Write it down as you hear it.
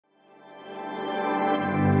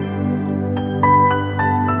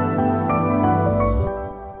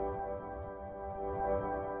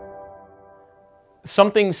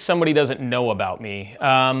something somebody doesn't know about me.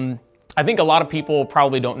 I think a lot of people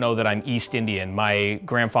probably don't know that I'm East Indian. My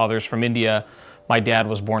grandfather's from India. My dad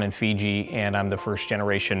was born in Fiji, and I'm the first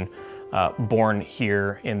generation born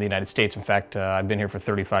here in the United States. In fact, I've been here for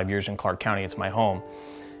 35 years in Clark County. It's my home.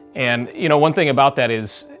 And you know, one thing about that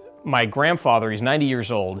is my grandfather, he's 90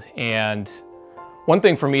 years old, and one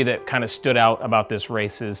thing for me that kind of stood out about this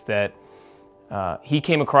race is that he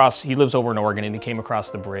lives over in Oregon, and he came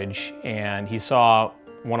across the bridge and he saw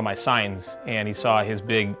one of my signs, and he saw his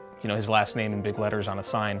big, his last name in big letters on a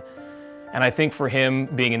sign. And I think for him,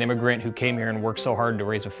 being an immigrant who came here and worked so hard to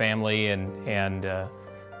raise a family and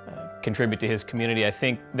contribute to his community, I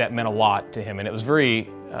think that meant a lot to him. And it was very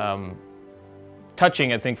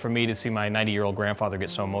touching, I think, for me to see my 90-year-old grandfather get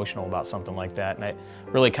so emotional about something like that. And it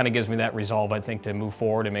really kind of gives me that resolve, I think, to move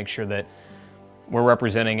forward and make sure that we're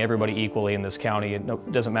representing everybody equally in this county.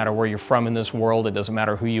 It doesn't matter where you're from in this world, it doesn't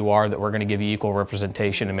matter who you are, that we're going to give you equal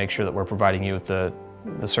representation and make sure that we're providing you with the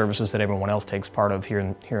services that everyone else takes part of here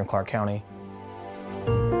in Clark County.